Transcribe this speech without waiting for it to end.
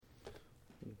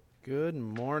Good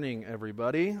morning,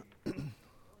 everybody.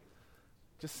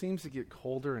 Just seems to get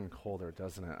colder and colder,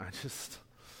 doesn't it?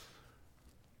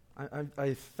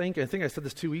 I think I said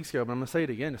this 2 weeks ago, but I'm going to say it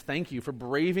again. Thank you for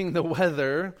braving the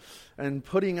weather and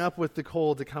putting up with the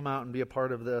cold to come out and be a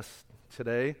part of this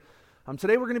today.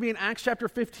 Today we're going to be in Acts chapter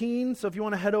 15, so if you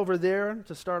want to head over there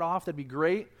to start off, that'd be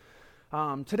great.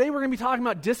 Today we're going to be talking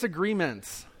about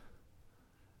disagreements.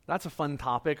 That's a fun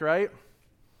topic, right?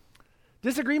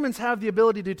 Disagreements have the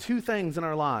ability to do two things in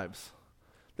our lives.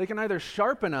 They can either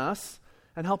sharpen us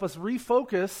and help us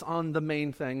refocus on the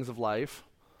main things of life,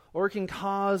 or it can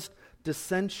cause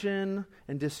dissension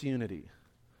and disunity.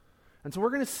 And so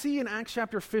we're going to see in Acts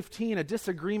chapter 15 a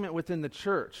disagreement within the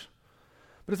church.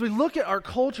 But as we look at our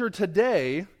culture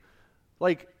today,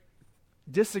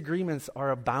 disagreements are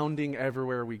abounding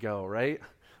everywhere we go, right?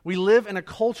 We live in a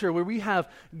culture where we have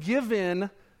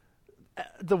given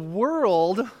the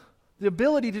world the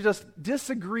ability to just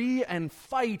disagree and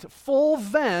fight full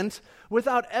vent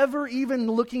without ever even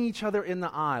looking each other in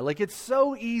the eye. It's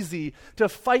so easy to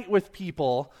fight with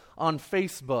people on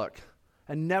Facebook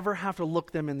and never have to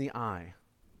look them in the eye.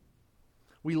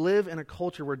 We live in a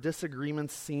culture where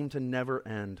disagreements seem to never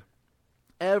end.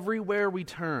 Everywhere we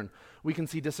turn, we can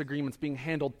see disagreements being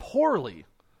handled poorly.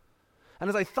 And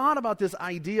as I thought about this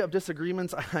idea of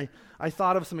disagreements, I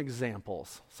thought of some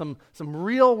examples, some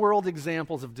real-world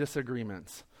examples of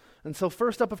disagreements. And so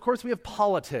first up, of course, we have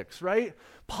politics, right?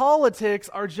 Politics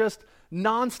are just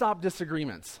nonstop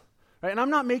disagreements, right? And I'm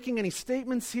not making any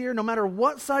statements here. No matter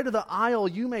what side of the aisle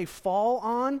you may fall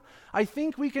on, I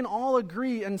think we can all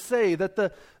agree and say that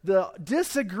the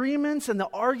disagreements and the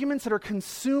arguments that are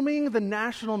consuming the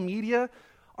national media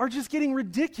are just getting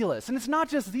ridiculous. And it's not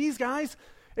just these guys.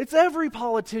 It's every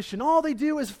politician. All they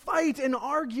do is fight and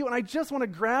argue, and I just want to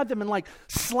grab them and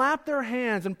slap their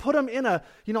hands and put them in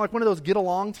one of those get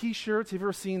along t-shirts. Have you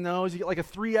ever seen those? You get a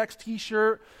 3X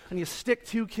t-shirt and you stick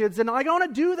two kids in. I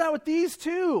want to do that with these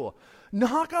two.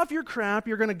 Knock off your crap.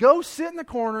 You're going to go sit in the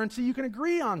corner until you can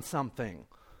agree on something.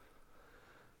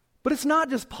 But it's not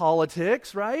just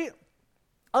politics, right?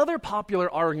 Other popular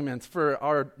arguments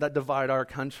that divide our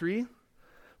country.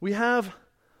 We have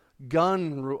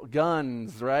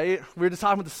guns, right? We were just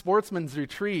talking about the sportsman's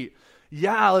retreat.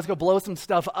 Yeah, let's go blow some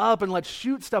stuff up and let's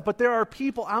shoot stuff. But there are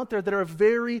people out there that are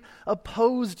very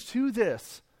opposed to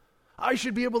this. I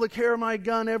should be able to carry my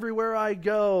gun everywhere I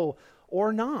go,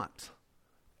 or not.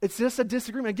 It's just a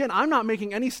disagreement. Again, I'm not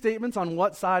making any statements on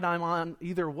what side I'm on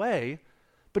either way,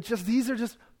 but these are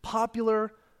just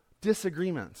popular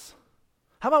disagreements.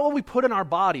 How about what we put in our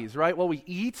bodies, right? What we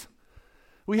eat?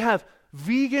 We have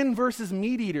vegan versus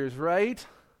meat eaters, right?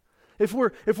 If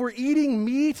we're eating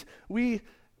meat, we're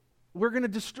going to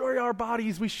destroy our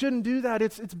bodies. We shouldn't do that.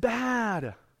 It's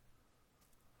bad.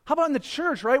 How about in the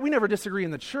church, right? We never disagree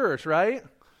in the church, right?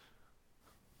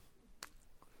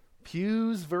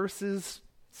 Pews versus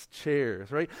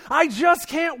chairs, right? I just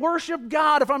can't worship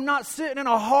God if I'm not sitting in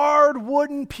a hard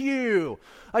wooden pew.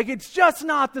 It's just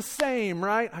not the same,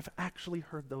 right? I've actually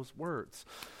heard those words.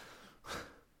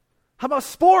 How about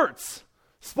sports?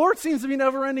 Sports seems to be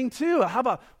never-ending too. How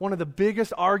about one of the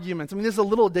biggest arguments? This is a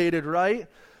little dated, right?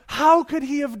 How could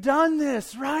he have done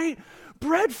this, right?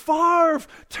 Brett Favre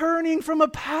turning from a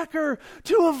Packer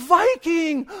to a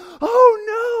Viking.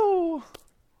 Oh,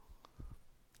 no.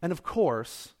 And of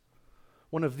course,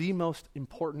 one of the most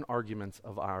important arguments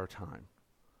of our time.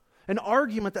 An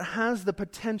argument that has the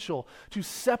potential to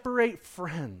separate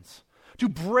friends, to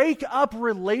break up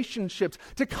relationships,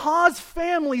 to cause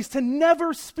families to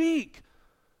never speak.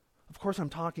 Of course, I'm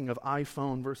talking of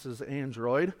iPhone versus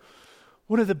Android.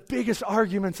 One of the biggest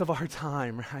arguments of our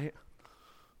time, right?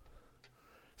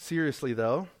 Seriously,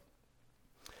 though,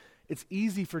 it's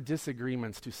easy for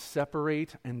disagreements to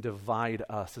separate and divide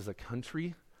us as a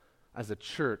country, as a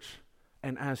church,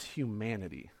 and as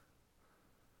humanity.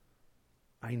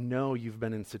 I know you've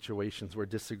been in situations where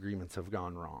disagreements have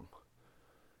gone wrong.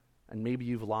 And maybe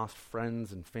you've lost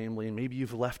friends and family, and maybe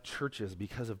you've left churches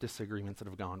because of disagreements that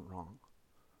have gone wrong.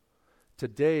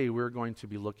 Today, we're going to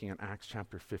be looking at Acts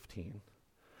chapter 15.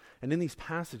 And in these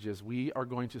passages, we are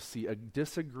going to see a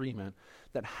disagreement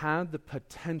that had the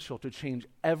potential to change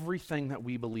everything that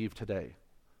we believe today.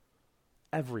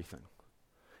 Everything.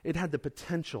 It had the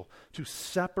potential to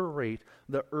separate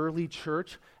the early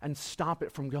church and stop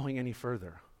it from going any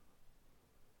further.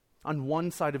 On one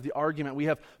side of the argument, we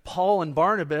have Paul and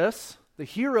Barnabas, the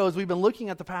heroes we've been looking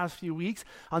at the past few weeks.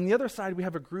 On the other side, we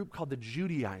have a group called the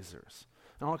Judaizers.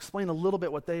 And I'll explain a little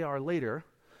bit what they are later.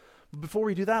 But before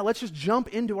we do that, let's just jump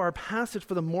into our passage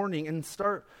for the morning and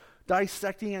start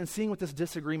dissecting and seeing what this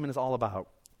disagreement is all about.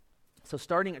 So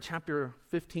starting at chapter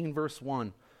 15, verse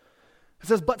 1, It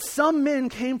says, but some men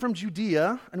came from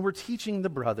Judea and were teaching the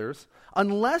brothers,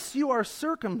 unless you are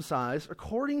circumcised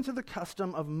according to the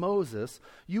custom of Moses,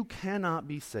 you cannot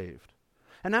be saved.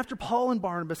 And after Paul and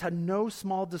Barnabas had no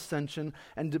small dissension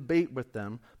and debate with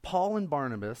them, Paul and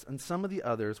Barnabas and some of the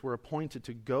others were appointed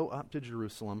to go up to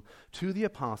Jerusalem to the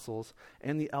apostles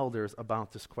and the elders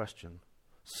about this question.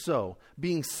 So,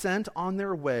 being sent on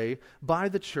their way by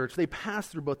the church, they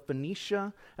passed through both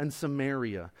Phoenicia and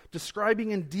Samaria, describing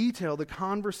in detail the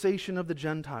conversion of the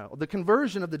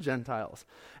Gentiles,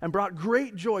 and brought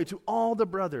great joy to all the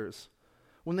brothers.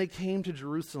 When they came to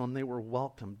Jerusalem, they were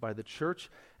welcomed by the church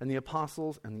and the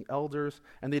apostles and the elders,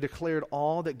 and they declared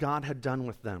all that God had done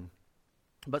with them.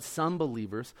 But some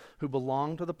believers who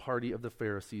belonged to the party of the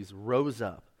Pharisees rose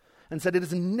up and said, it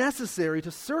is necessary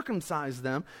to circumcise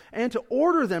them and to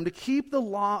order them to keep the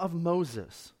law of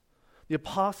Moses. The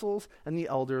apostles and the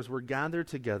elders were gathered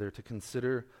together to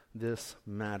consider this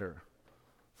matter.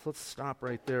 So let's stop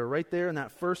right there. Right there in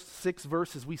that first 6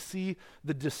 verses, we see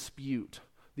the dispute,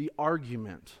 the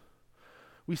argument.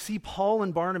 We see Paul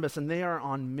and Barnabas, and they are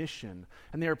on mission,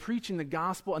 and they are preaching the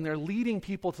gospel, and they're leading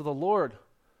people to the Lord.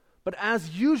 But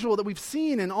as usual that we've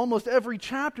seen in almost every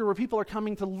chapter where people are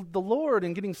coming to the Lord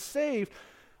and getting saved,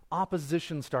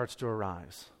 opposition starts to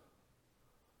arise.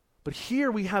 But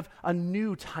here we have a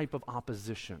new type of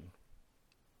opposition.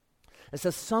 It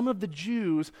says some of the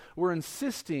Jews were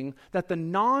insisting that the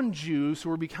non-Jews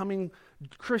who were becoming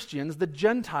Christians, the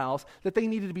Gentiles, that they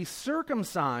needed to be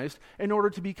circumcised in order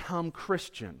to become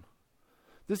Christian.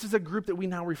 This is a group that we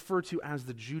now refer to as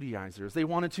the Judaizers. They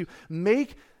wanted to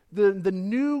make the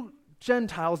new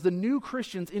Gentiles, the new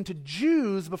Christians, into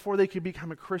Jews before they could become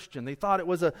a Christian. They thought it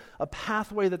was a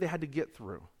pathway that they had to get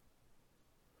through.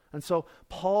 And so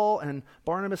Paul and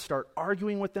Barnabas start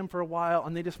arguing with them for a while,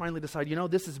 and they just finally decide,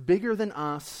 this is bigger than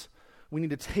us. We need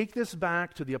to take this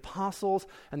back to the apostles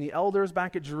and the elders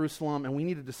back at Jerusalem, and we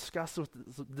need to discuss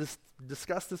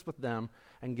this with them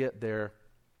and get their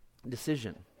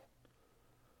decision.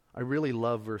 I really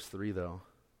love verse 3, though.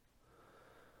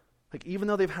 Like, even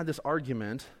though they've had this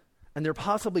argument, and they're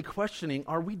possibly questioning,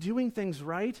 are we doing things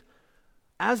right?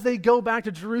 As they go back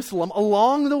to Jerusalem,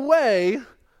 along the way,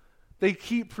 they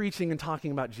keep preaching and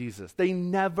talking about Jesus. They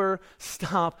never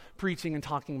stop preaching and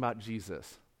talking about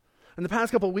Jesus. In the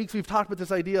past couple of weeks, we've talked about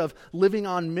this idea of living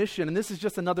on mission, and this is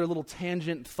just another little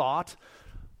tangent thought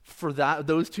for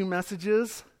those 2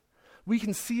 messages. We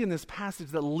can see in this passage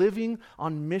that living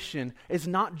on mission is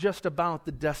not just about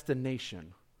the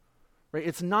destination. Right?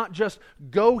 It's not just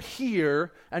go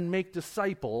here and make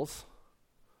disciples.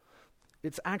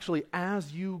 It's actually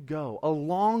as you go,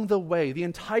 along the way, the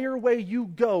entire way you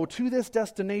go to this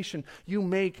destination, you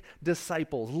make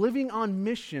disciples. Living on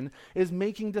mission is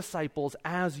making disciples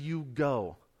as you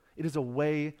go. It is a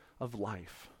way of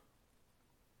life.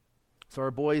 So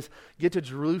our boys get to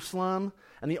Jerusalem,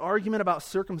 and the argument about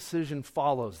circumcision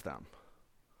follows them.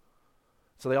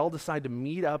 So they all decide to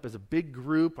meet up as a big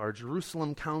group, our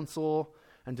Jerusalem council,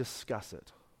 and discuss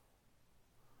it.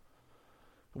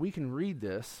 We can read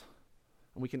this,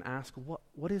 and we can ask,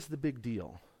 what is the big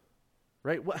deal?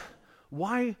 Right?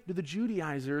 Why do the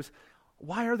Judaizers,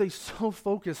 why are they so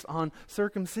focused on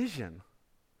circumcision?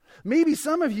 Maybe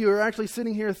some of you are actually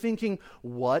sitting here thinking,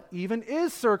 what even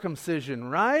is circumcision,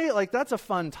 right? Like, that's a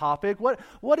fun topic.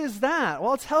 What is that?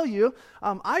 Well, I'll tell you,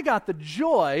 I got the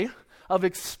joy of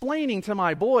explaining to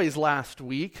my boys last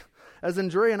week, as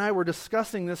Andrea and I were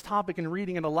discussing this topic and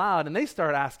reading it aloud, and they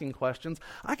started asking questions,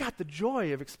 I got the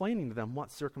joy of explaining to them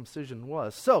what circumcision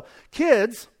was. So,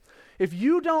 kids, if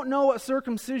you don't know what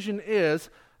circumcision is,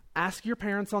 ask your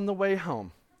parents on the way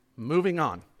home. Moving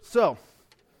on. So,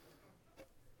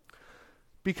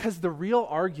 because the real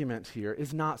argument here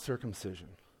is not circumcision.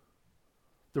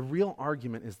 The real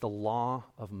argument is the law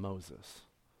of Moses.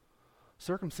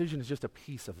 Circumcision is just a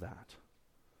piece of that.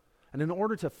 And in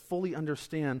order to fully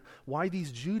understand why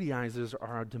these Judaizers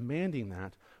are demanding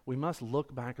that, we must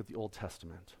look back at the Old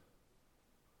Testament.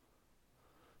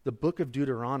 The book of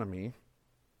Deuteronomy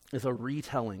is a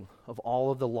retelling of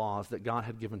all of the laws that God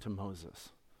had given to Moses.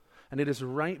 And it is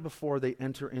right before they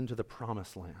enter into the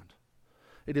promised land.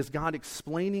 It is God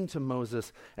explaining to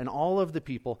Moses and all of the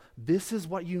people, this is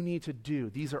what you need to do.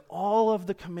 These are all of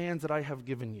the commands that I have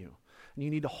given you. And you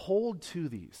need to hold to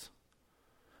these.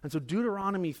 And so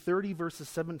Deuteronomy 30 verses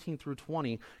 17 through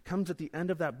 20 comes at the end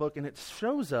of that book, and it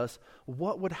shows us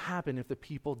what would happen if the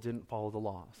people didn't follow the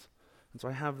laws. And so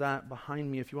I have that behind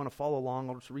me. If you want to follow along,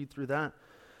 I'll just read through that.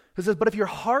 It says, but if your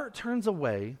heart turns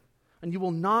away and you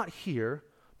will not hear,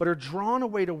 but are drawn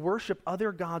away to worship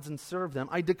other gods and serve them,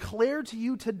 I declare to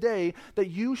you today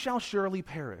that you shall surely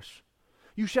perish.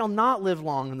 You shall not live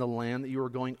long in the land that you are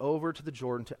going over to the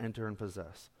Jordan to enter and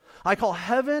possess. I call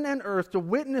heaven and earth to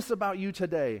witness about you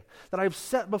today, that I have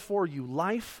set before you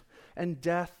life and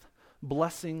death,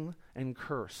 blessing and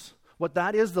curse. What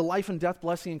that is, the life and death,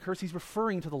 blessing and curse, he's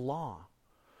referring to the law.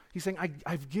 He's saying,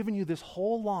 I've given you this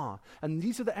whole law, and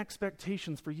these are the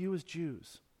expectations for you as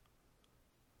Jews.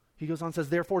 He goes on and says,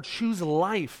 therefore choose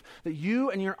life, that you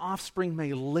and your offspring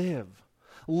may live,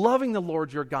 loving the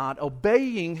Lord your God,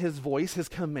 obeying his voice, his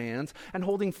commands, and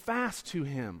holding fast to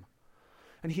him.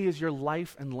 And he is your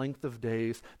life and length of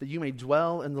days, that you may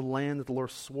dwell in the land that the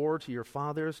Lord swore to your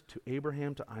fathers, to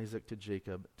Abraham, to Isaac, to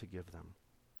Jacob, to give them.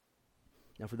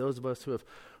 Now, for those of us who have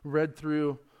read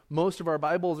through most of our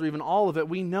Bibles, or even all of it,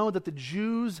 we know that the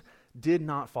Jews did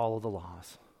not follow the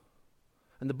laws.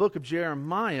 And the book of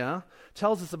Jeremiah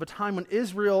tells us of a time when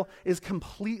Israel is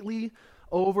completely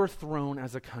overthrown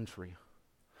as a country.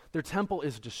 Their temple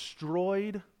is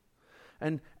destroyed,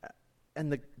 and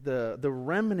the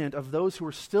remnant of those who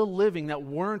were still living that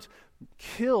weren't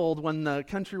killed when the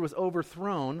country was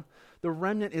overthrown, the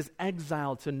remnant is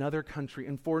exiled to another country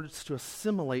and forced to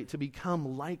assimilate to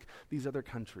become like these other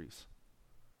countries.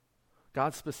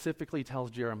 God specifically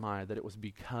tells Jeremiah that it was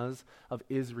because of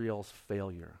Israel's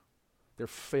failure, their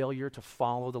failure to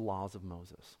follow the laws of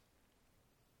Moses.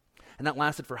 And that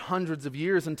lasted for hundreds of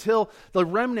years until the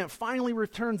remnant finally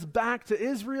returns back to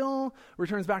Israel,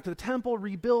 returns back to the temple,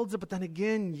 rebuilds it, but then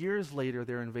again, years later,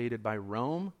 they're invaded by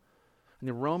Rome, and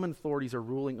the Roman authorities are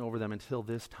ruling over them until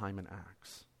this time in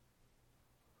Acts.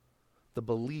 The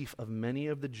belief of many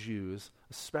of the Jews,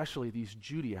 especially these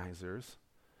Judaizers,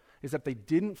 is that if they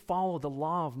didn't follow the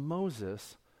law of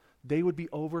Moses, they would be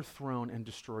overthrown and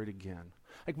destroyed again.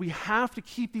 Like, we have to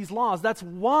keep these laws. That's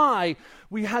why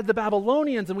we had the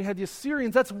Babylonians and we had the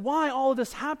Assyrians. That's why all of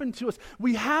this happened to us.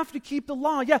 We have to keep the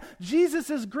law. Yeah, Jesus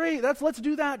is great. Let's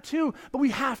do that too. But we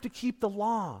have to keep the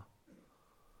law.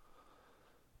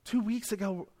 2 weeks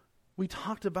ago, we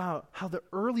talked about how the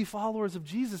early followers of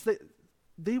Jesus,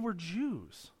 they were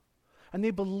Jews. And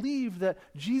they believed that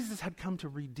Jesus had come to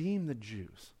redeem the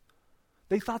Jews.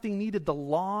 They thought they needed the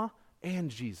law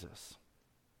and Jesus.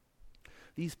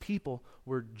 These people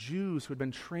were Jews who had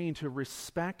been trained to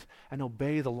respect and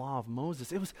obey the law of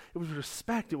Moses. It was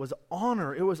respect, it was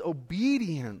honor, it was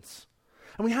obedience.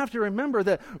 And we have to remember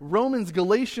that Romans,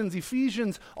 Galatians,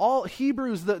 Ephesians, all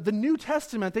Hebrews, the New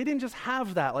Testament, they didn't just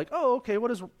have that. Like, oh, okay, what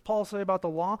does Paul say about the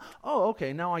law? Oh,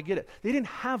 okay, now I get it. They didn't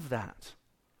have that.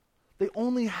 They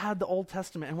only had the Old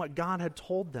Testament and what God had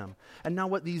told them. And now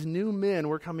what these new men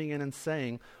were coming in and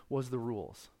saying was the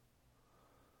rules.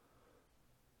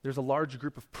 There's a large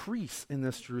group of priests in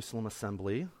this Jerusalem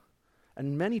assembly,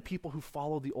 and many people who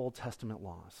followed the Old Testament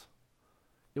laws.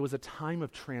 It was a time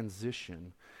of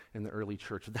transition in the early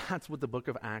church. That's what the book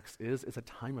of Acts is. It's a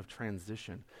time of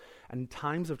transition. And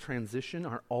times of transition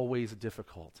are always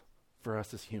difficult for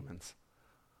us as humans.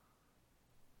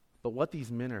 But what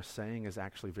these men are saying is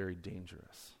actually very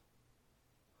dangerous.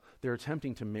 They're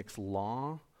attempting to mix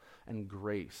law and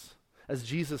grace. As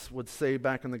Jesus would say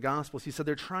back in the Gospels, he said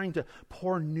they're trying to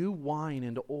pour new wine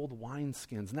into old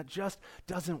wineskins, and that just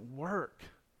doesn't work.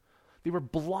 They were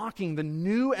blocking the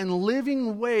new and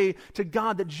living way to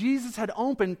God that Jesus had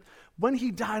opened when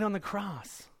he died on the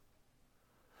cross.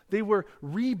 They were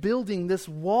rebuilding this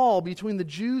wall between the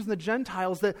Jews and the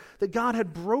Gentiles that God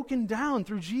had broken down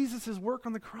through Jesus' work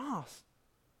on the cross.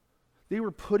 They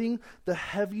were putting the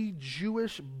heavy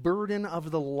Jewish burden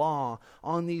of the law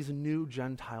on these new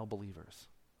Gentile believers.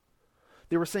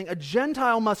 They were saying a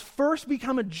Gentile must first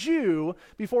become a Jew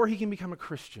before he can become a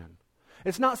Christian.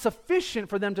 It's not sufficient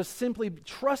for them to simply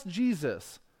trust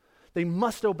Jesus. They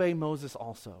must obey Moses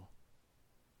also.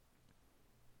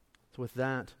 So with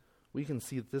that, we can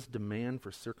see that this demand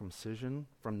for circumcision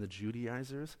from the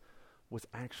Judaizers was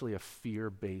actually a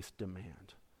fear-based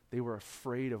demand. They were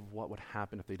afraid of what would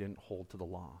happen if they didn't hold to the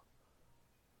law.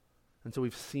 And so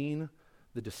we've seen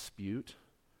the dispute,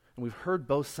 and we've heard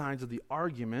both sides of the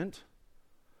argument.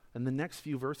 And the next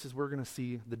few verses, we're going to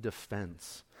see the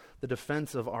defense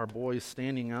of our boys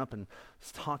standing up and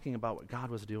talking about what God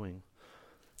was doing.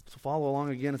 So follow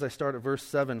along again as I start at verse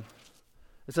 7.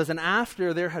 It says, "And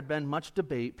after there had been much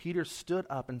debate, Peter stood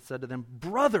up and said to them,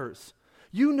 'Brothers,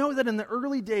 you know that in the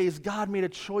early days God made a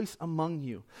choice among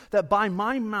you, that by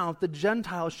my mouth the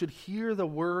Gentiles should hear the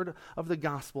word of the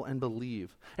gospel and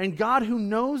believe. And God, who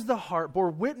knows the heart, bore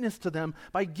witness to them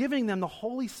by giving them the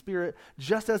Holy Spirit,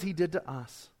 just as he did to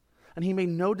us. And he made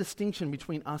no distinction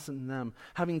between us and them,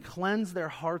 having cleansed their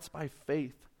hearts by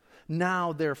faith.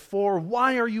 Now, therefore,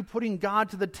 why are you putting God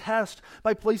to the test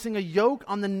by placing a yoke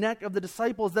on the neck of the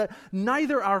disciples that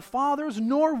neither our fathers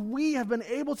nor we have been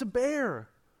able to bear?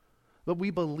 But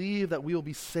we believe that we will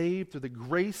be saved through the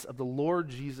grace of the Lord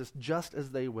Jesus, just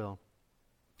as they will."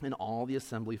 And all the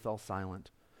assembly fell silent.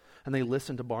 And they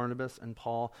listened to Barnabas and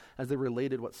Paul as they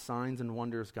related what signs and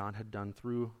wonders God had done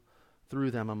through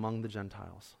them among the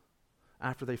Gentiles.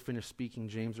 After they finished speaking,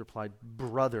 James replied,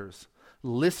 "Brothers,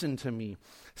 listen to me.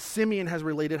 Simeon has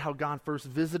related how God first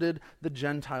visited the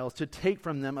Gentiles to take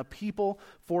from them a people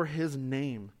for his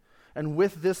name. And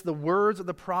with this, the words of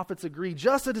the prophets agree,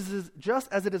 just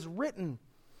as it is written,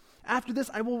 'After this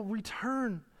I will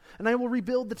return, and I will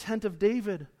rebuild the tent of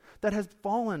David that has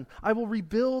fallen. I will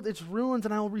rebuild its ruins,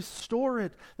 and I will restore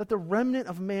it, that the remnant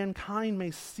of mankind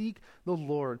may seek the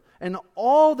Lord. And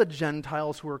all the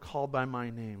Gentiles who are called by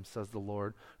my name, says the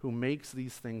Lord, who makes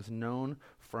these things known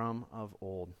from of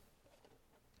old.'"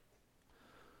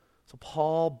 So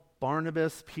Paul,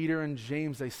 Barnabas, Peter, and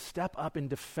James, they step up in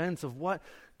defense of what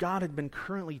God had been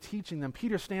currently teaching them.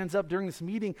 Peter stands up during this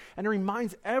meeting and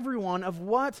reminds everyone of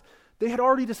what they had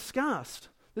already discussed.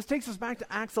 This takes us back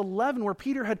to Acts 11, where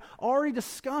Peter had already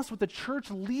discussed with the church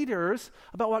leaders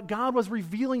about what God was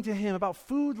revealing to him about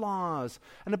food laws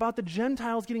and about the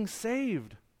Gentiles getting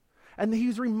saved. And he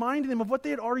was reminding them of what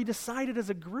they had already decided as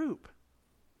a group.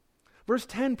 Verse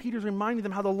 10, Peter's reminding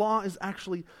them how the law is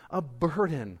actually a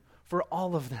burden for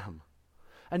all of them.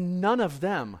 And none of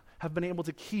them have been able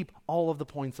to keep all of the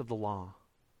points of the law.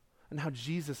 And how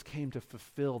Jesus came to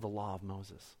fulfill the law of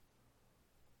Moses.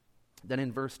 Then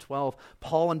in verse 12,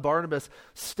 Paul and Barnabas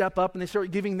step up and they start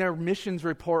giving their missions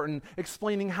report and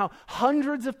explaining how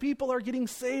hundreds of people are getting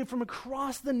saved from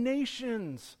across the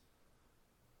nations.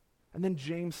 And then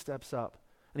James steps up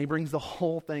and he brings the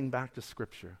whole thing back to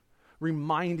Scripture,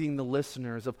 reminding the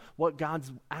listeners of what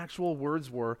God's actual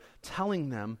words were, telling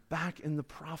them back in the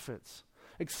prophets,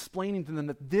 explaining to them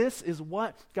that this is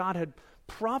what God had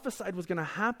prophesied was going to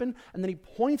happen, and then he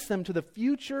points them to the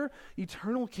future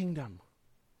eternal kingdom.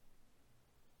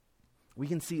 We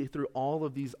can see through all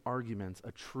of these arguments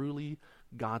a truly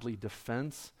godly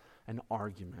defense and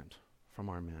argument from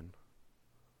our men.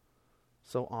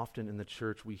 So often in the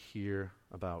church we hear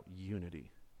about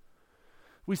unity.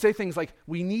 We say things like,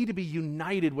 we need to be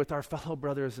united with our fellow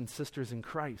brothers and sisters in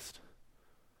Christ.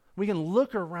 We can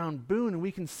look around Boone and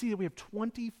we can see that we have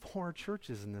 24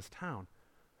 churches in this town.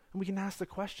 And we can ask the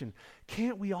question,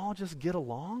 can't we all just get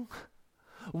along?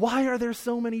 Why are there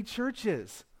so many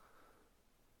churches?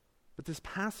 But this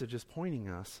passage is pointing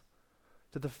us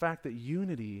to the fact that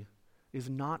unity is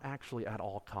not actually at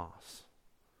all costs.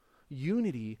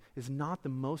 Unity is not the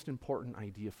most important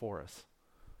idea for us.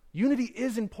 Unity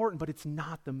is important, but it's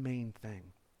not the main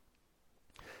thing.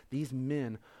 These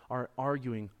men are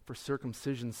arguing for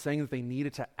circumcision, saying that they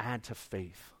needed to add to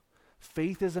faith.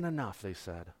 Faith isn't enough, they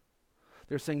said.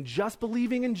 They're saying just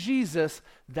believing in Jesus,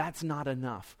 that's not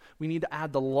enough. We need to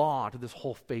add the law to this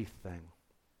whole faith thing.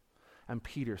 And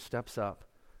Peter steps up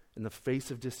in the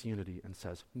face of disunity and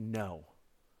says, no,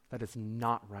 that is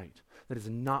not right. That is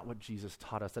not what Jesus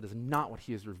taught us. That is not what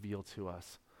he has revealed to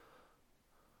us.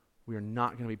 We are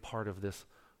not going to be part of this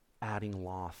adding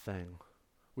law thing.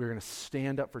 We're going to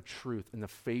stand up for truth in the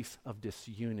face of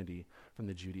disunity from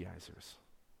the Judaizers.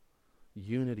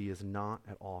 Unity is not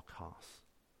at all costs.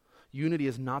 Unity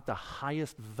is not the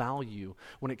highest value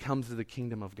when it comes to the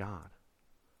kingdom of God.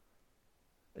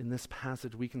 In this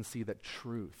passage, we can see that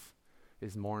truth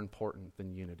is more important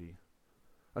than unity,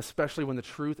 especially when the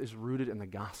truth is rooted in the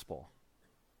gospel.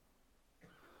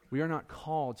 We are not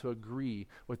called to agree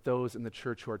with those in the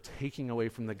church who are taking away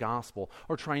from the gospel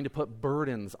or trying to put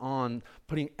burdens on,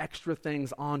 putting extra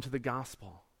things onto the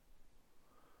gospel.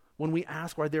 When we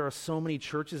ask why there are so many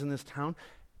churches in this town,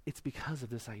 it's because of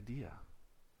this idea.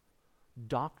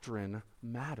 Doctrine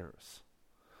matters.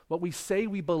 What we say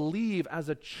we believe as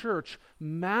a church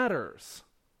matters.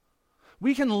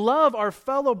 We can love our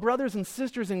fellow brothers and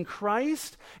sisters in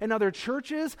Christ and other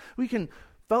churches. We can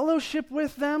fellowship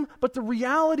with them, but the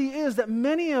reality is that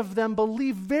many of them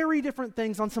believe very different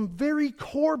things on some very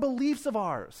core beliefs of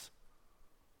ours.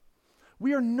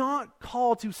 We are not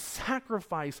called to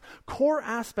sacrifice core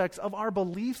aspects of our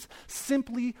beliefs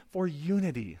simply for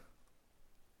unity.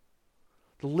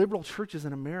 The liberal churches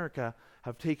in America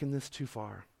have taken this too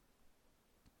far.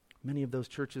 Many of those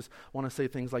churches want to say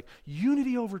things like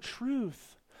unity over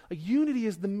truth. Like unity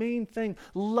is the main thing.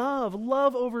 Love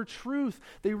over truth.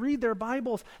 They read their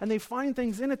Bibles and they find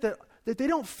things in it that they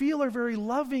don't feel are very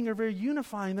loving or very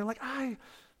unifying. They're like, I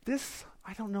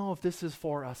don't know if this is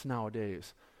for us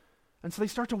nowadays. And so they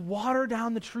start to water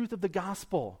down the truth of the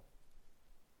gospel.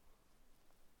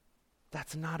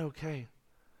 That's not okay.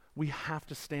 We have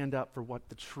to stand up for what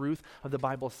the truth of the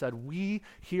Bible said. We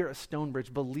here at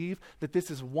Stonebridge believe that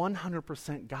this is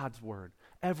 100% God's word,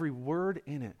 every word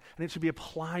in it, and it should be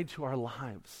applied to our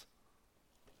lives.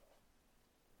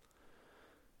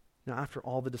 Now, after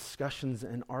all the discussions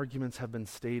and arguments have been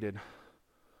stated,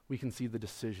 we can see the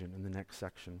decision in the next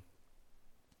section.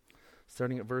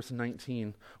 Starting at verse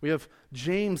 19, we have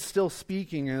James still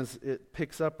speaking as it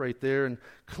picks up right there, and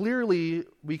clearly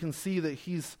we can see that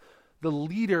he's the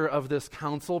leader of this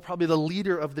council, probably the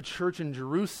leader of the church in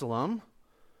Jerusalem.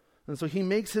 And so he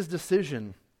makes his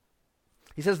decision.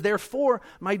 He says, "Therefore,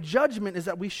 my judgment is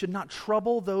that we should not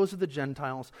trouble those of the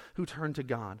Gentiles who turn to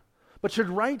God, but should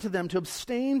write to them to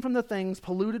abstain from the things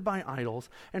polluted by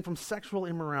idols, and from sexual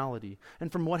immorality,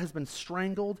 and from what has been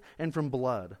strangled, and from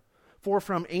blood. For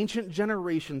from ancient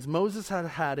generations Moses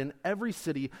had in every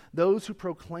city those who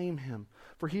proclaim him,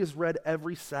 for he is read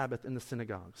every Sabbath in the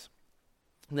synagogues."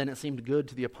 And then it seemed good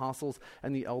to the apostles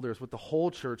and the elders with the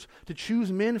whole church to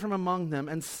choose men from among them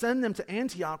and send them to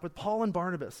Antioch with Paul and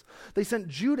Barnabas. They sent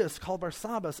Judas, called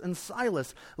Barsabbas, and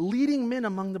Silas, leading men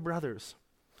among the brothers,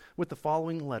 with the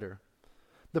following letter.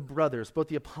 The brothers, both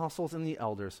the apostles and the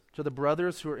elders, to the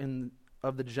brothers who are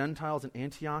of the Gentiles in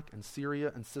Antioch and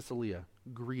Syria and Cilicia,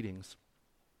 greetings.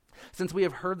 Since we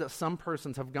have heard that some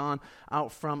persons have gone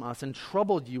out from us and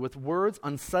troubled you with words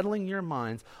unsettling your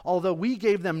minds, although we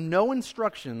gave them no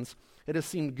instructions, it has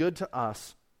seemed good to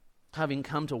us, having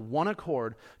come to one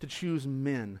accord, to choose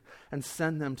men and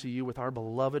send them to you with our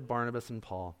beloved Barnabas and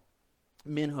Paul,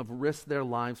 men who have risked their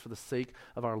lives for the sake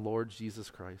of our Lord Jesus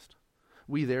Christ.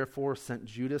 We therefore sent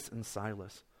Judas and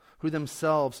Silas, who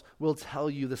themselves will tell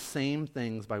you the same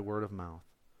things by word of mouth.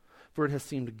 For it has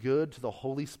seemed good to the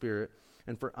Holy Spirit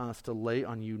and for us to lay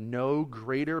on you no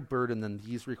greater burden than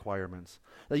these requirements,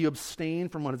 that you abstain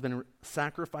from what has been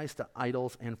sacrificed to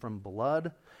idols, and from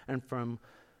blood, and from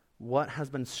what has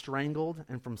been strangled,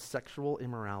 and from sexual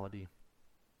immorality.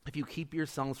 If you keep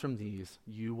yourselves from these,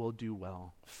 you will do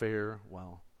well. Fare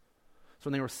well. So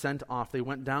when they were sent off, they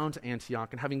went down to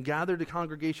Antioch, and having gathered the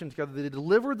congregation together, they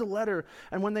delivered the letter,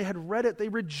 and when they had read it, they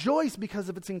rejoiced because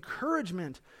of its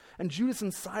encouragement. And Judas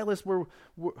and Silas,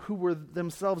 who were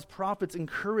themselves prophets,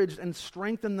 encouraged and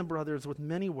strengthened the brothers with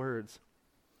many words.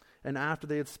 And after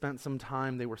they had spent some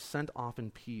time, they were sent off in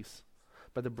peace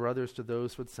by the brothers to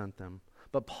those who had sent them.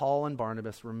 But Paul and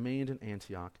Barnabas remained in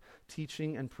Antioch,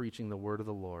 teaching and preaching the word of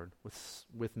the Lord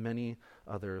with many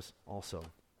others also.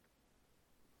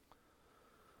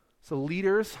 So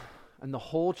leaders and the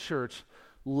whole church,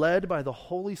 led by the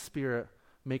Holy Spirit,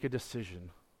 make a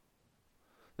decision.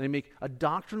 They make a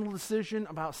doctrinal decision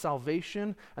about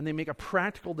salvation, and they make a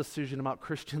practical decision about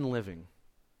Christian living.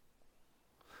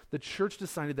 The church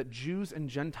decided that Jews and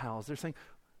Gentiles, they're saying,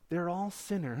 they're all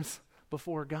sinners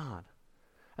before God.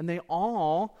 And they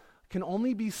all can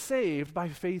only be saved by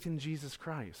faith in Jesus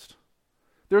Christ.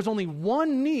 There's only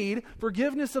one need,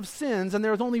 forgiveness of sins, and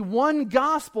there's only one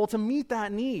gospel to meet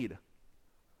that need.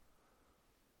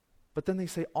 But then they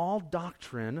say all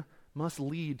doctrine must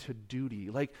lead to duty.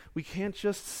 Like, we can't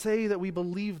just say that we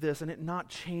believe this and it not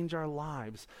change our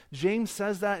lives. James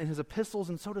says that in his epistles,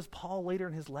 and so does Paul later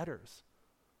in his letters.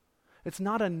 It's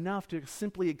not enough to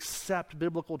simply accept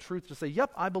biblical truth, to say,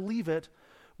 yep, I believe it.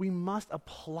 We must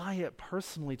apply it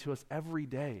personally to us every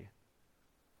day.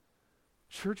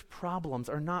 Church problems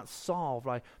are not solved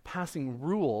by passing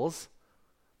rules.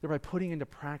 They're by putting into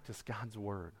practice God's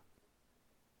word.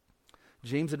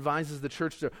 James advises the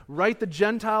church to write the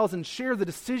Gentiles and share the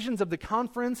decisions of the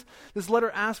conference. This letter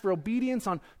asks for obedience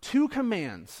on 2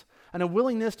 commands and a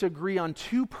willingness to agree on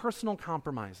 2 personal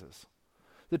compromises.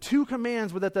 The 2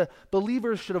 commands were that the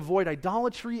believers should avoid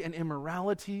idolatry and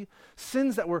immorality,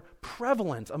 sins that were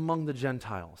prevalent among the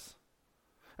Gentiles.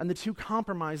 And the 2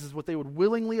 compromises, what they would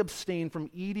willingly abstain from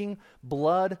eating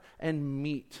blood and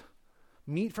meat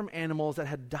from animals that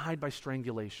had died by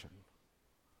strangulation.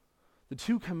 The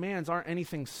 2 commands aren't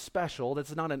anything special.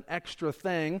 That's not an extra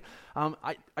thing.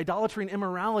 Idolatry and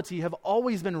immorality have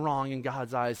always been wrong in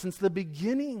God's eyes since the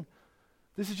beginning.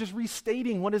 This is just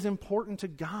restating what is important to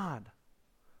God.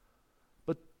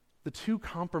 But the 2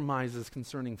 compromises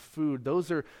concerning food, those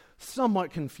are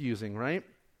somewhat confusing, right?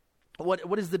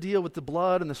 What is the deal with the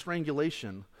blood and the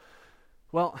strangulation?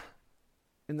 Well,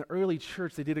 in the early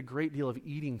church, they did a great deal of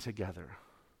eating together,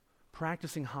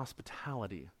 practicing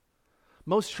hospitality.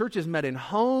 Most churches met in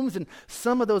homes, and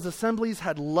some of those assemblies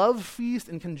had love feasts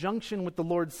in conjunction with the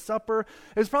Lord's Supper.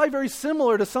 It was probably very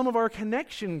similar to some of our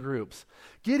connection groups,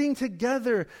 getting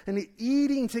together and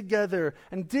eating together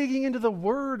and digging into the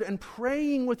Word and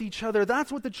praying with each other.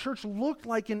 That's what the church looked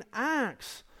like in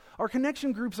Acts. Our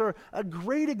connection groups are a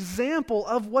great example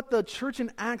of what the church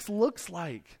in Acts looks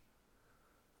like.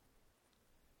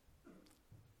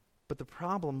 But the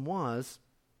problem was,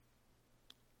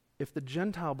 if the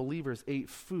Gentile believers ate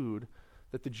food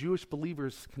that the Jewish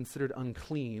believers considered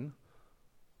unclean,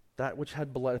 that which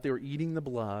had blood, if they were eating the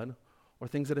blood, or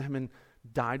things that had been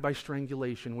died by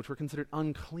strangulation, which were considered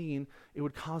unclean, it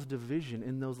would cause division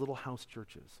in those little house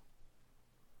churches.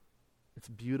 It's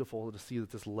beautiful to see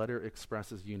that this letter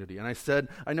expresses unity. And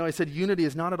I know I said unity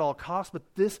is not at all cost, but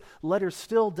this letter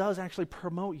still does actually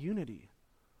promote unity.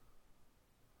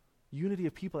 Unity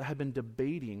of people that had been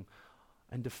debating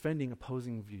and defending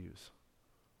opposing views.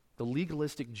 The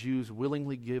legalistic Jews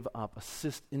willingly give up,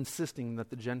 insisting that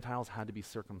the Gentiles had to be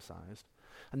circumcised,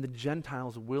 and the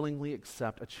Gentiles willingly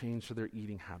accept a change to their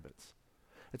eating habits.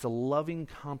 It's a loving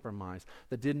compromise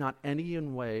that did not any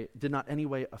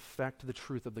way affect the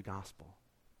truth of the gospel.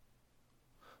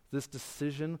 This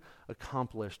decision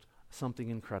accomplished something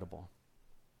incredible.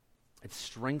 It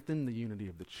strengthened the unity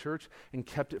of the church and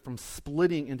kept it from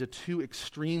splitting into two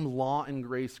extreme law and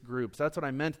grace groups. That's what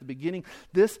I meant at the beginning.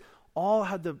 This all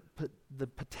had the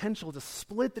potential to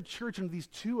split the church into these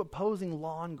two opposing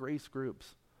law and grace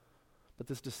groups. But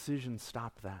this decision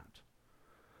stopped that.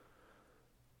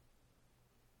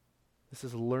 This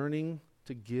is learning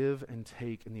to give and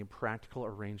take in the practical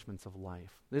arrangements of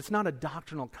life. It's not a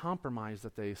doctrinal compromise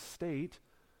that they state.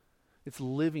 It's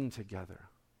living together.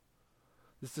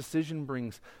 This decision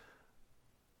brings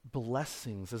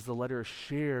blessings as the letter is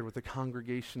shared with the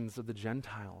congregations of the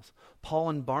Gentiles. Paul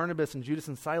and Barnabas and Judas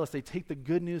and Silas, they take the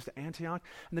good news to Antioch,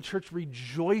 and the church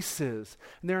rejoices.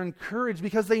 And they're encouraged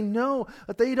because they know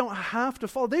that they don't have to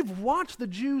follow. They've watched the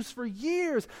Jews for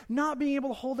years not being able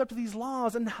to hold up to these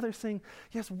laws, and now they're saying,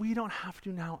 yes, we don't have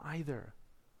to now either.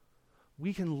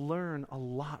 We can learn a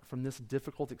lot from this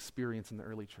difficult experience in the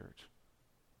early church.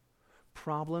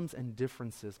 Problems and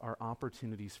differences are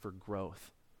opportunities for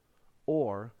growth,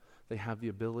 or they have the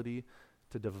ability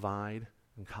to divide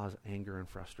and cause anger and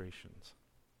frustrations.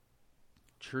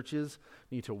 Churches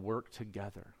need to work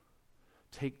together,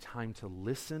 take time to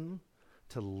listen,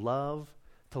 to love,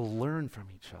 to learn from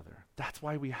each other. That's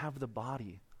why we have the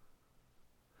body.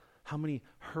 How many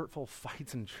hurtful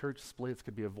fights and church splits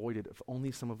could be avoided if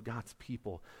only some of God's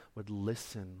people would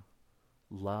listen,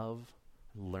 love,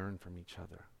 and learn from each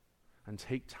other, and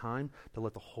take time to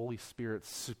let the Holy Spirit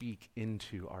speak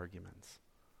into arguments.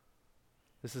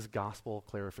 This is gospel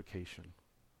clarification.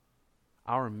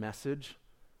 Our message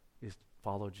is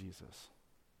follow Jesus.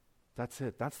 That's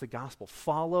it. That's the gospel.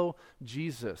 Follow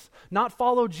Jesus. Not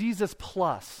follow Jesus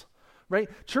plus, right?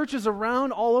 Churches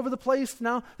around all over the place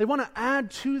now, they want to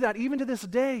add to that, even to this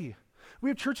day. We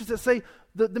have churches that say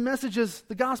the message is,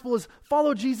 the gospel is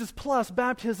follow Jesus plus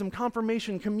baptism,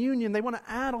 confirmation, communion. They want to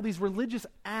add all these religious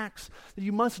acts that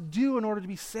you must do in order to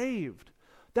be saved.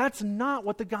 That's not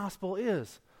what the gospel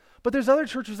is. But there's other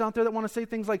churches out there that want to say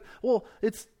things like, well,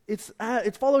 it's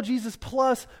follow Jesus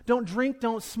plus, don't drink,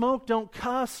 don't smoke, don't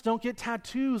cuss, don't get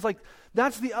tattoos. Like,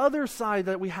 that's the other side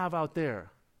that we have out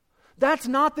there. That's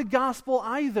not the gospel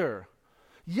either.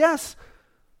 Yes,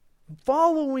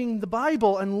 following the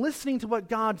Bible and listening to what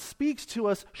God speaks to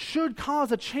us should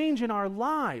cause a change in our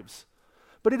lives.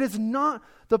 But it is not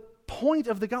the point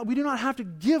of the gospel. We do not have to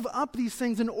give up these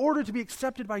things in order to be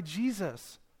accepted by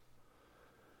Jesus.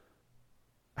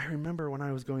 I remember when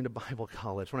I was going to Bible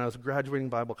college, when I was graduating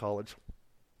Bible college,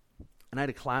 and I had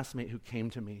a classmate who came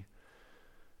to me.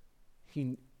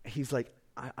 He's like,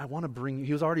 I want to bring you.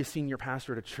 He was already a senior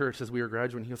pastor at a church as we were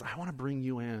graduating. He goes, I want to bring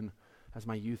you in as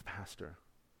my youth pastor.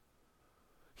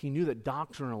 He knew that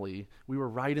doctrinally we were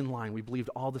right in line. We believed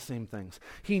all the same things.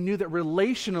 He knew that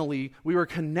relationally we were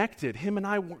connected. Him and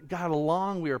I got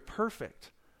along. We were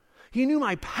perfect. He knew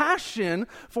my passion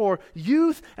for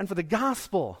youth and for the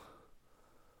gospel.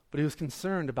 But he was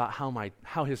concerned about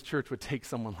how his church would take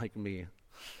someone like me.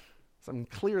 So I'm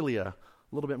clearly a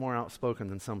little bit more outspoken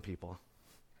than some people.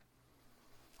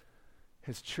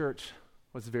 His church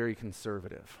was very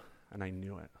conservative, and I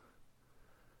knew it.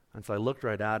 And so I looked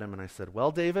right at him and I said,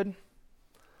 well, David,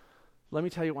 let me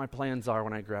tell you what my plans are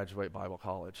when I graduate Bible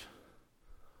college.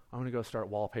 I'm going to go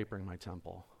start wallpapering my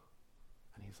temple.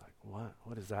 And he's like, what?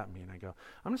 What does that mean? I go,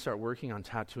 I'm going to start working on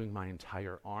tattooing my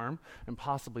entire arm and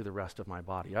possibly the rest of my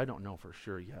body. I don't know for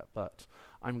sure yet, but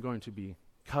I'm going to be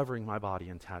covering my body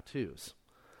in tattoos.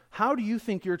 How do you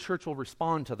think your church will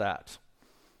respond to that?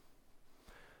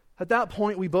 At that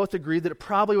point, we both agreed that it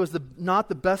probably was not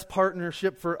the best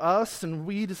partnership for us, and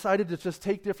we decided to just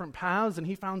take different paths, and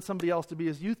he found somebody else to be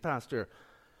his youth pastor.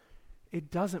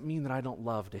 It doesn't mean that I don't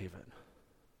love David.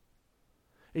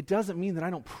 It doesn't mean that I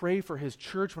don't pray for his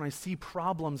church when I see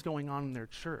problems going on in their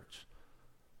church.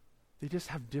 They just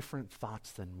have different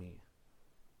thoughts than me.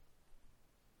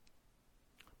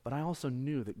 But I also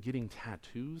knew that getting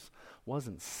tattoos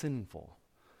wasn't sinful.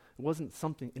 It wasn't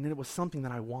something, and it was something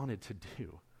that I wanted to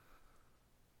do.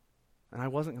 And I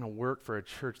wasn't going to work for a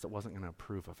church that wasn't going to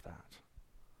approve of that.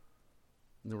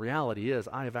 And the reality is,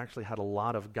 I have actually had a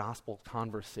lot of gospel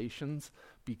conversations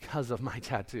because of my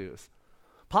tattoos.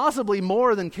 Possibly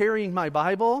more than carrying my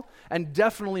Bible, and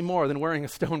definitely more than wearing a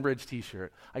Stonebridge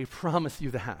t-shirt. I promise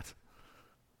you that.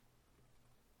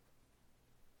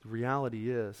 The reality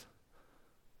is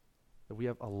that we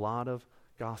have a lot of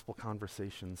gospel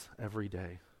conversations every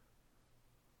day.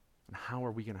 And how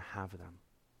are we going to have them?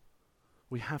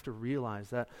 We have to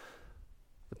realize that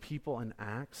the people in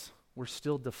Acts were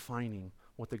still defining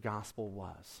what the gospel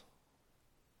was.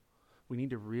 We need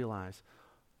to realize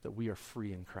that we are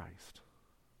free in Christ.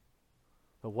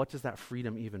 But what does that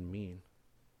freedom even mean?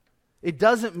 It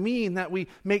doesn't mean that we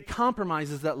make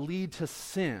compromises that lead to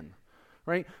sin,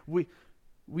 right?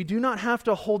 We do not have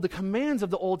to hold the commands of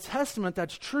the Old Testament,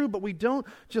 that's true, but we don't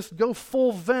just go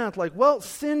full vent like, well,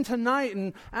 sin tonight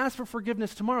and ask for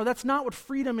forgiveness tomorrow. That's not what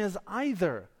freedom is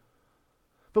either.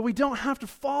 But we don't have to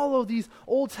follow these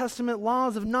Old Testament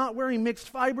laws of not wearing mixed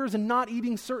fibers and not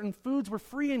eating certain foods. We're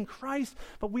free in Christ,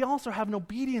 but we also have an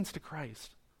obedience to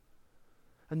Christ.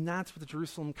 And that's what the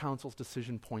Jerusalem Council's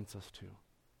decision points us to.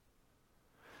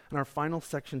 In our final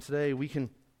section today, we can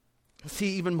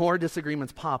see even more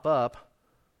disagreements pop up,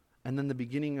 and then the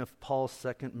beginning of Paul's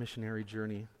second missionary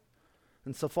journey.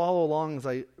 And so follow along as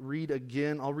I read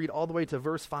again. I'll read all the way to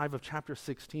verse 5 of chapter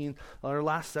 16, our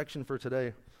last section for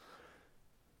today.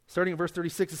 Starting at verse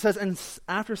 36, it says, "And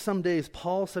after some days,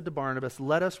 Paul said to Barnabas,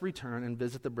 'Let us return and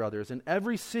visit the brothers in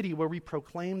every city where we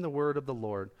proclaim the word of the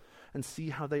Lord and see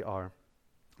how they are.'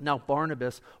 Now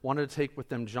Barnabas wanted to take with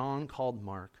them John called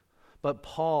Mark, but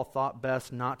Paul thought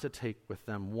best not to take with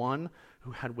them one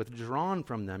who had withdrawn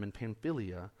from them in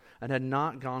Pamphylia and had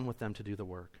not gone with them to do the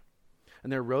work.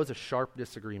 And there arose a sharp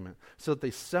disagreement, so that they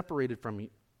separated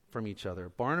from each other.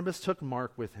 Barnabas took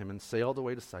Mark with him and sailed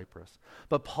away to Cyprus.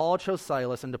 But Paul chose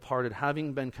Silas and departed,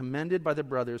 having been commended by the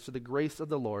brothers to the grace of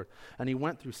the Lord. And he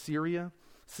went through Syria,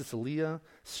 Cilicia,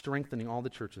 strengthening all the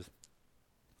churches.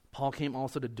 Paul came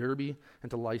also to Derbe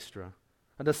and to Lystra.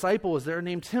 A disciple was there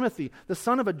named Timothy, the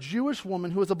son of a Jewish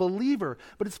woman who was a believer,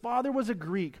 but his father was a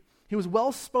Greek. He was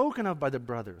well spoken of by the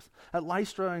brothers at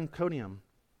Lystra and Iconium.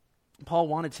 Paul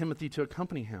wanted Timothy to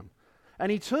accompany him, and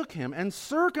he took him and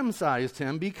circumcised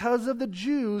him because of the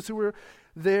Jews who were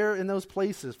there in those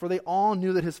places, for they all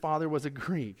knew that his father was a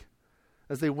Greek.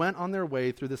 As they went on their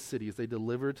way through the cities, they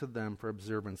delivered to them for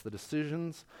observance the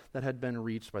decisions that had been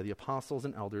reached by the apostles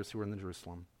and elders who were in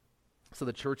Jerusalem. So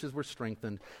the churches were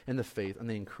strengthened in the faith, and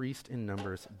they increased in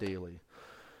numbers daily."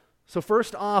 So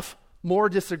first off, more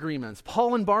disagreements.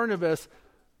 Paul and Barnabas,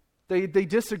 they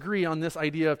disagree on this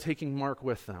idea of taking Mark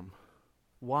with them.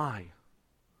 Why?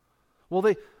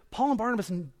 Well, Paul and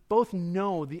Barnabas both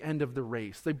know the end of the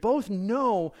race. They both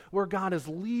know where God is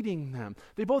leading them.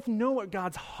 They both know what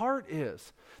God's heart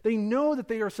is. They know that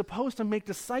they are supposed to make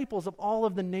disciples of all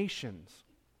of the nations.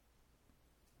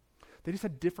 They just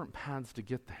had different paths to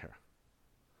get there.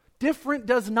 Different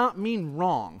does not mean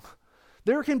wrong.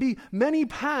 There can be many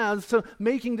paths to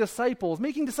making disciples.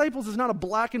 Making disciples is not a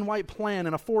black and white plan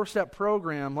and a 4-step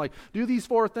program, like do these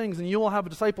 4 things and you will have a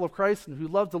disciple of Christ and who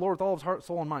loves the Lord with all his heart,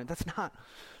 soul, and mind.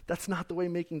 That's not the way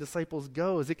making disciples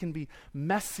goes. It can be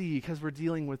messy because we're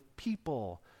dealing with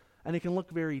people, and it can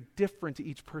look very different to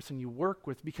each person you work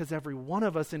with because every one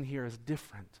of us in here is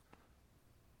different.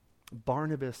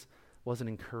 Barnabas was an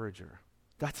encourager.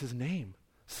 That's his name.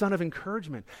 Son of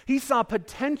encouragement. He saw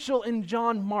potential in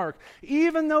John Mark,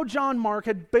 even though John Mark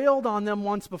had bailed on them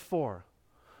once before.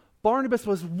 Barnabas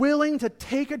was willing to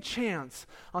take a chance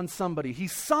on somebody. He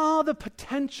saw the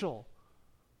potential.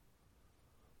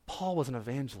 Paul was an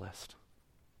evangelist.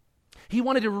 He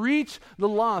wanted to reach the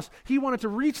lost. He wanted to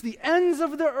reach the ends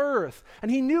of the earth. And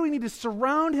he knew he needed to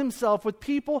surround himself with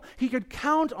people he could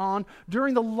count on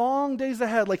during the long days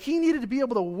ahead. Like he needed to be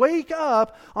able to wake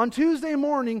up on Tuesday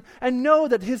morning and know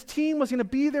that his team was going to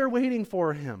be there waiting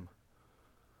for him.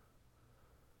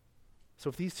 So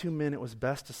if these 2 men, it was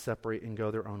best to separate and go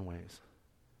their own ways.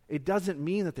 It doesn't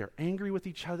mean that they're angry with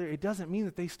each other. It doesn't mean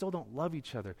that they still don't love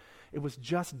each other. It was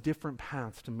just different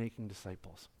paths to making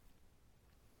disciples.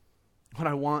 What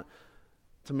I want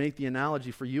to make the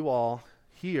analogy for you all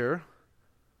here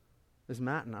is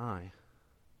Matt and I.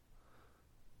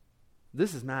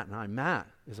 This is Matt and I. Matt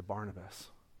is a Barnabas.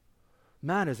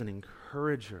 Matt is an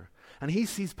encourager. And he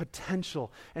sees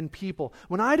potential in people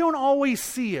when I don't always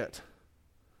see it.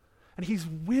 And he's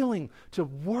willing to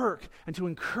work and to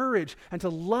encourage and to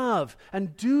love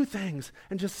and do things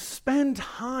and just spend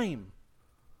time.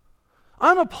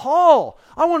 I'm a Paul.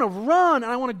 I want to run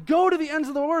and I want to go to the ends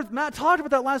of the earth. Matt talked about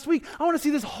that last week. I want to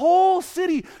see this whole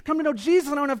city come to know Jesus,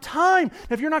 and I don't have time.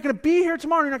 And if you're not going to be here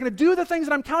tomorrow, you're not going to do the things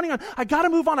that I'm counting on, I got to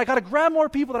move on. I got to grab more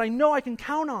people that I know I can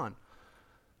count on.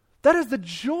 That is the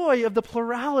joy of the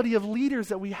plurality of leaders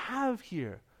that we have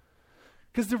here.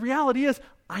 Because the reality is,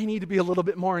 I need to be a little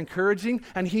bit more encouraging,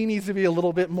 and he needs to be a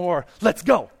little bit more, let's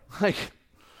go.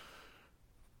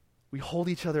 We hold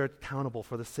each other accountable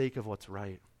for the sake of what's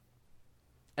right.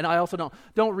 And I also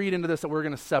don't read into this that we're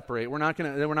going to separate. We're not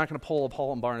going to pull a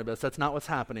Paul and Barnabas. That's not what's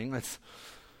happening.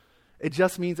 It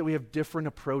just means that we have different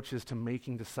approaches to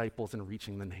making disciples and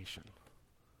reaching the nation.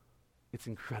 It's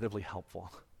incredibly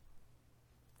helpful.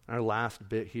 Our last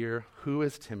bit here, who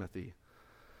is Timothy?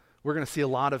 We're going to see a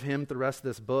lot of him through the rest of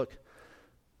this book.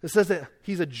 It says that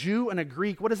he's a Jew and a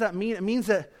Greek. What does that mean? It means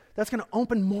that that's going to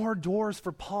open more doors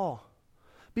for Paul.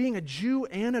 Being a Jew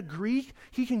and a Greek,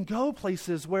 he can go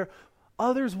places where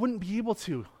others wouldn't be able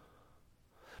to.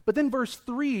 But then verse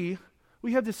 3,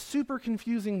 we have this super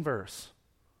confusing verse.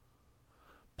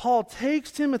 Paul takes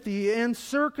Timothy and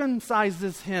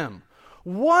circumcises him.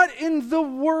 What in the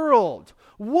world?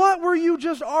 What were you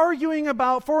just arguing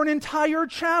about for an entire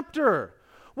chapter?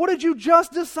 What did you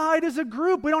just decide as a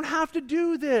group? We don't have to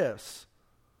do this.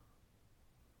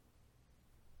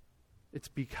 It's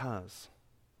because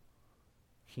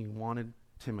he wanted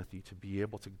Timothy to be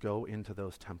able to go into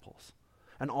those temples.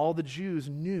 And all the Jews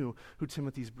knew who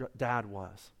Timothy's dad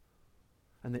was.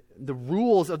 And the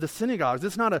rules of the synagogues,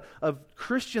 it's not a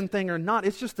Christian thing or not.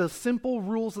 It's just the simple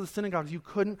rules of the synagogues. You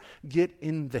couldn't get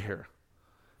in there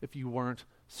if you weren't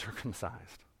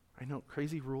circumcised. I know,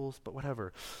 crazy rules, but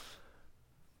whatever.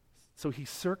 So he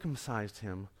circumcised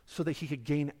him so that he could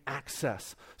gain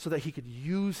access, so that he could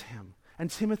use him. And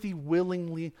Timothy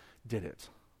willingly did it.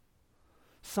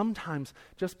 Sometimes,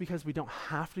 just because we don't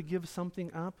have to give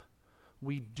something up,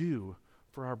 we do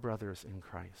for our brothers in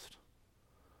Christ.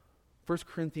 1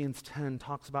 Corinthians 10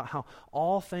 talks about how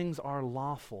all things are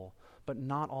lawful, but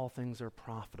not all things are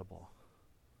profitable.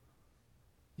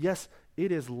 Yes,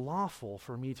 it is lawful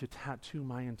for me to tattoo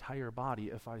my entire body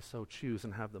if I so choose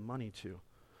and have the money to.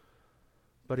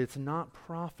 But it's not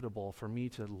profitable for me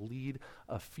to lead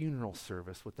a funeral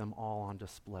service with them all on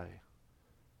display.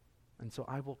 And so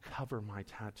I will cover my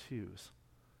tattoos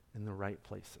in the right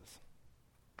places.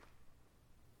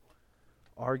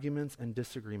 Arguments and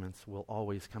disagreements will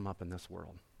always come up in this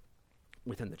world.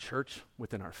 Within the church,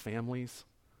 within our families,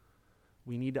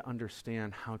 we need to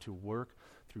understand how to work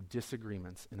through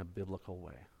disagreements in a biblical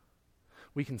way.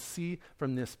 We can see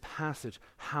from this passage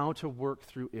how to work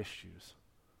through issues.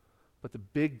 But the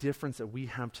big difference that we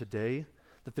have today,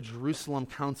 that the Jerusalem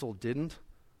Council didn't,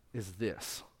 is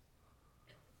this.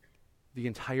 The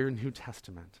entire New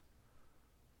Testament.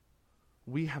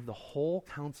 We have the whole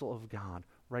counsel of God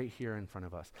right here in front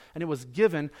of us. And it was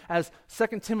given, as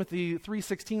 2 Timothy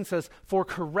 3:16 says, for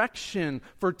correction,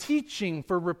 for teaching,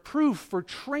 for reproof, for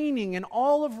training in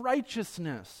all of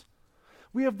righteousness.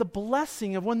 We have the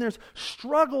blessing of when there's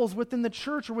struggles within the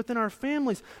church or within our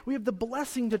families, we have the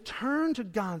blessing to turn to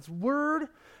God's word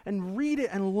and read it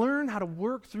and learn how to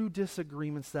work through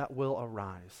disagreements that will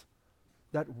arise.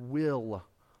 That will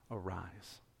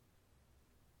arise.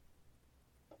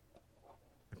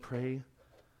 I pray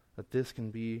that this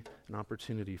can be an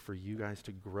opportunity for you guys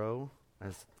to grow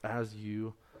as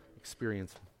you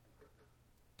experience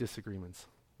disagreements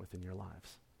within your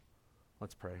lives.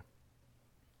 Let's pray.